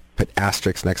and put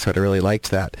asterisks next to it. I really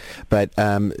liked that. But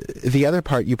the other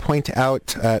part, you point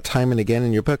out time and again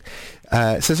in your book,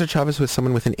 Cesar Chavez was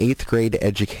someone with an 8th grade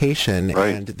education,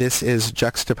 right. And this is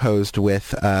juxtaposed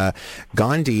with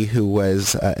Gandhi, who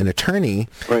was an attorney,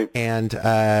 right. and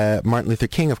Martin Luther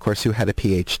King, of course, who had a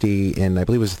PhD in, I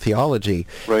believe it was theology.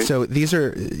 Right. So these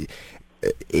are...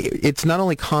 It's not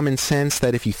only common sense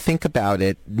that if you think about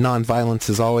it, nonviolence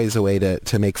is always a way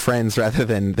to make friends rather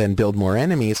than build more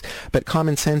enemies, but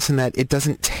common sense in that it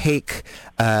doesn't take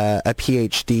a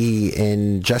PhD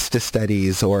in justice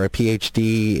studies or a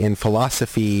PhD in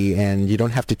philosophy, and you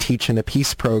don't have to teach in a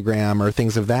peace program or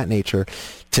things of that nature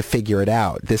to figure it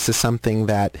out. This is something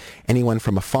that anyone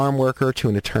from a farm worker to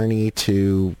an attorney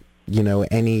to,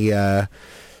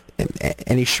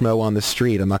 any schmo on the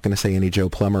street, I'm not going to say any Joe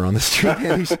Plumber on the street,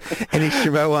 any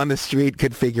schmo on the street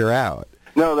could figure out.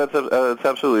 No, that's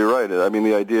absolutely right. I mean,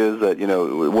 the idea is that,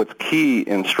 what's key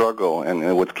in struggle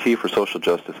and what's key for social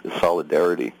justice is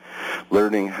solidarity,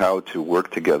 learning how to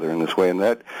work together in this way. And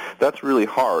that's really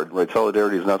hard, right?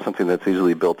 Solidarity is not something that's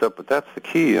easily built up, but that's the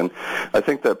key. And I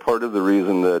think that part of the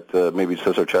reason that maybe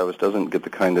Cesar Chavez doesn't get the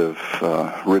kind of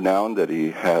renown that he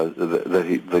has, that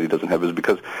he doesn't have, is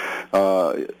because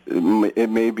it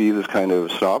may be this kind of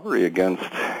snobbery against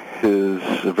his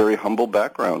very humble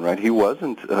background, right? He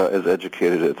wasn't as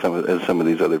educated as some of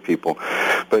these other people,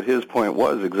 but his point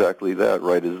was exactly that,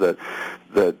 right? Is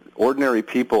that ordinary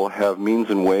people have means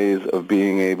and ways of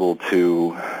being able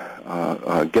to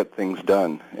get things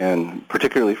done, and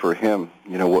particularly for him,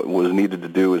 what was needed to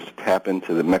do is to tap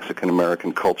into the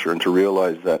Mexican-American culture and to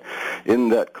realize that in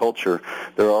that culture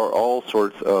there are all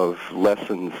sorts of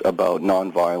lessons about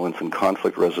nonviolence and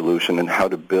conflict resolution and how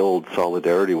to build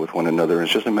solidarity with one another.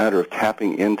 It's just a matter of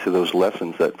tapping into those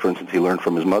lessons that, for instance, he learned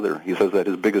from his mother. He says that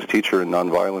his biggest teacher in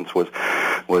nonviolence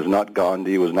was not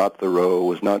Gandhi, was not Thoreau,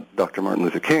 was not Dr. Martin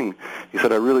Luther King. He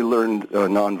said, I really learned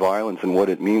nonviolence and what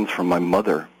it means from my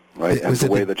mother. Right, and the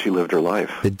way that she lived her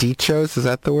life. The dichos, is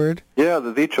that the word? Yeah,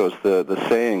 the dichos, the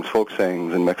sayings, folk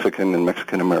sayings in Mexican and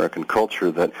Mexican-American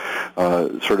culture that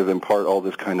sort of impart all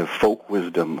this kind of folk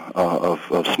wisdom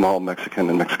of small Mexican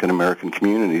and Mexican-American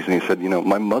communities. And he said,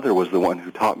 my mother was the one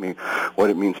who taught me what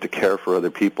it means to care for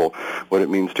other people, what it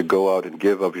means to go out and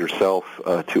give of yourself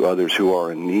to others who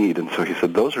are in need. And so he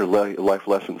said, those are life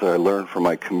lessons that I learned from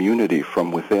my community,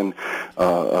 from within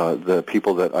the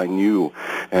people that I knew.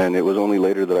 And it was only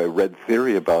later that I read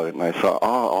theory about it, and I saw,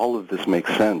 all of this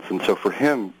makes sense. And so for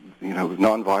him,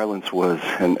 nonviolence was,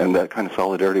 and that kind of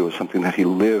solidarity was something that he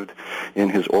lived in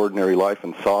his ordinary life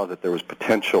and saw that there was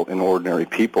potential in ordinary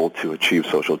people to achieve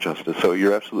social justice. So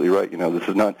you're absolutely right. This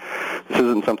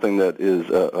isn't something that is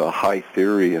a high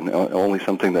theory and only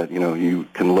something that, you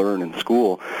can learn in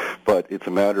school, but it's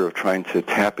a matter of trying to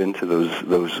tap into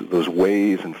those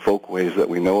ways and folk ways that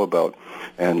we know about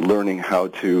and learning how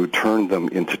to turn them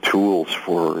into tools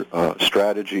for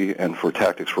strategy and for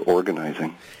tactics for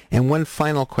organizing. And one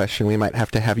final question, we might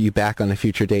have to have you back on a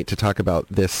future date to talk about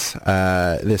this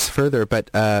further, but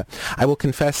I will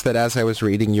confess that as I was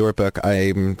reading your book,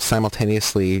 I'm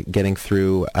simultaneously getting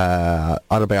through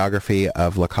autobiography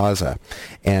of La Causa.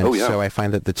 And so I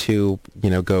find that the two,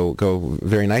 go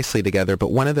very nicely together.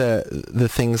 But one of the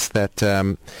things that,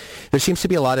 there seems to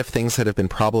be a lot of things that have been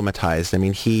problematized. I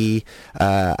mean,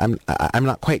 I'm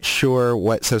not quite sure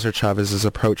what Cesar Chavez's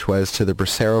approach was to the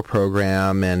Bracero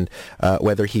program and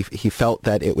whether he felt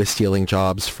that it was stealing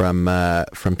jobs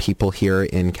from people here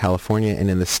in California and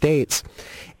in the States.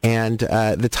 And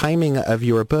the timing of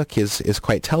your book is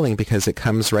quite telling because it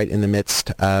comes right in the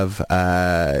midst of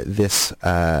this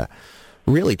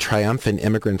really triumphant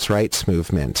immigrants' rights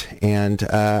movement. And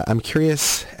I'm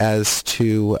curious as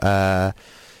to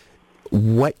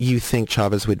what you think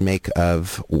Chavez would make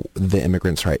of the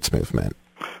immigrants' rights movement.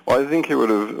 Well, I think he would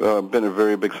have been a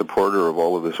very big supporter of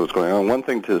all of this what's going on. One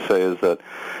thing to say is that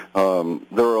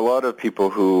there are a lot of people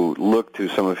who look to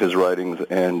some of his writings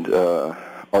and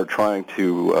are trying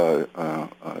to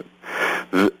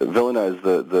villainize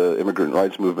the immigrant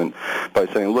rights movement by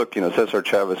saying, look, Cesar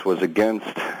Chavez was against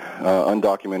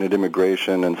undocumented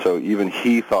immigration, and so even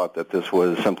he thought that this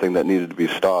was something that needed to be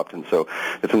stopped. And so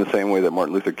it's in the same way that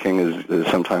Martin Luther King is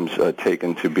sometimes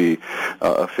taken to be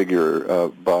a figure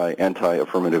by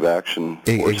anti-affirmative action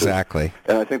forces. Exactly.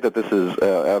 And I think that this is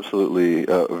absolutely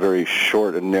a very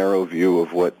short and narrow view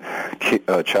of what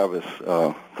Chavez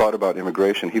thought about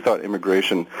immigration. He thought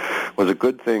immigration was a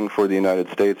good thing for the United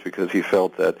States because he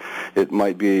felt that it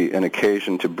might be an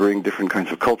occasion to bring different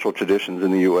kinds of cultural traditions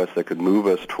in the U.S. that could move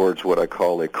us towards what I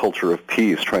call a culture of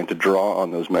peace, trying to draw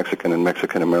on those Mexican and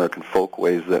Mexican-American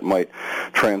folkways that might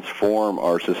transform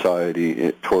our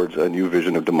society towards a new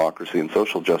vision of democracy and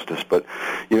social justice. But,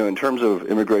 in terms of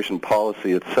immigration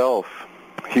policy itself,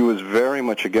 he was very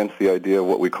much against the idea of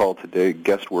what we call today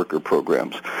guest worker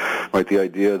programs, right? The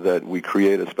idea that we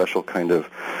create a special kind of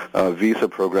visa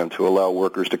program to allow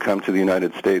workers to come to the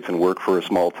United States and work for a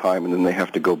small time, and then they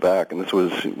have to go back. And this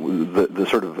was the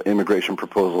sort of immigration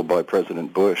proposal by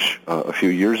President Bush a few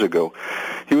years ago.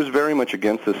 He was very much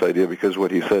against this idea because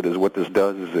what he said is what this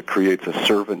does is it creates a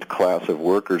servant class of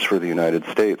workers for the United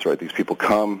States, right? These people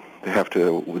come.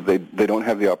 They don't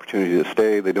have the opportunity to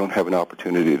stay. They don't have an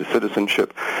opportunity to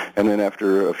citizenship. And then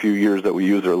after a few years that we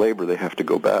use their labor, they have to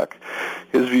go back.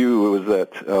 His view was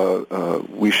that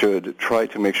we should try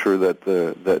to make sure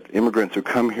that immigrants who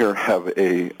come here have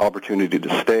a opportunity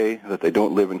to stay, that they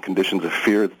don't live in conditions of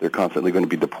fear, that they're constantly going to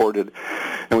be deported.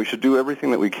 And we should do everything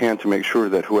that we can to make sure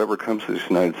that whoever comes to the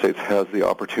United States has the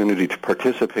opportunity to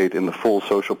participate in the full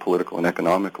social, political, and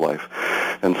economic life.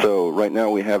 And so right now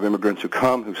we have immigrants who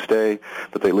come, who stay,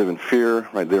 but they live in fear,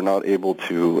 right? They're not able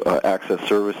to access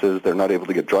services. They're not able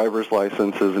to get driver's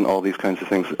licenses and all these kinds of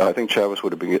things. I think Chavez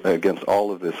would have been against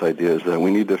all of this idea is that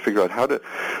we need to figure out how to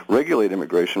regulate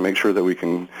immigration, make sure that we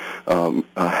can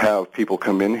have people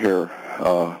come in here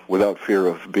without fear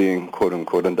of being,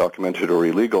 quote-unquote, undocumented or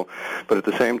illegal. But at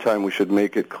the same time, we should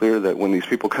make it clear that when these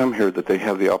people come here, that they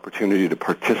have the opportunity to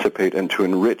participate and to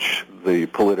enrich the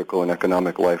political and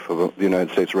economic life of the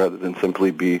United States rather than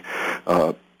simply be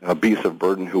beasts of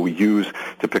burden who we use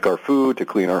to pick our food, to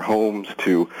clean our homes,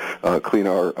 to clean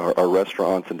our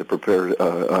restaurants, and to prepare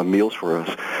meals for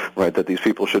us, right? That these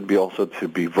people should be also to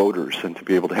be voters and to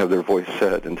be able to have their voice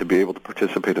said and to be able to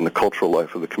participate in the cultural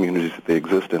life of the communities that they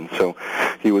exist in. So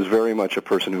he was very much a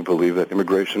person who believed that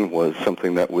immigration was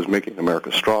something that was making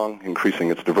America strong,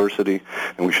 increasing its diversity,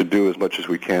 and we should do as much as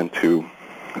we can to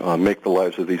make the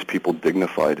lives of these people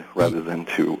dignified rather than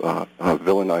to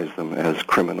villainize them as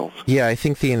criminals. Yeah, I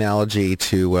think the analogy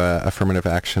to affirmative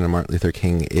action and Martin Luther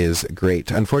King is great.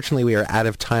 Unfortunately, we are out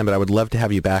of time, but I would love to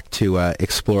have you back to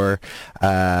explore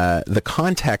the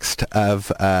context of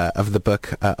the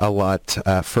book a lot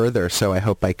further. So I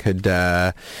hope I could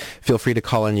feel free to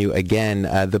call on you again.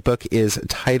 The book is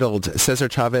titled Cesar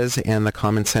Chavez and the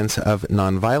Common Sense of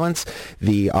Nonviolence.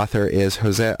 The author is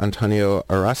Jose-Antonio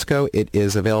Orosco. It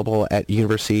is available at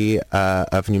University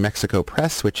of New Mexico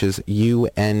Press, which is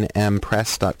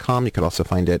unmpress.com. You could also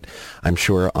find it, I'm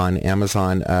sure, on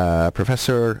Amazon.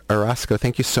 Professor Orosco,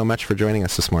 thank you so much for joining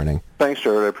us this morning. Thanks,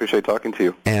 Jared. I appreciate talking to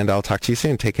you. And I'll talk to you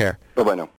soon. Take care. Bye-bye now.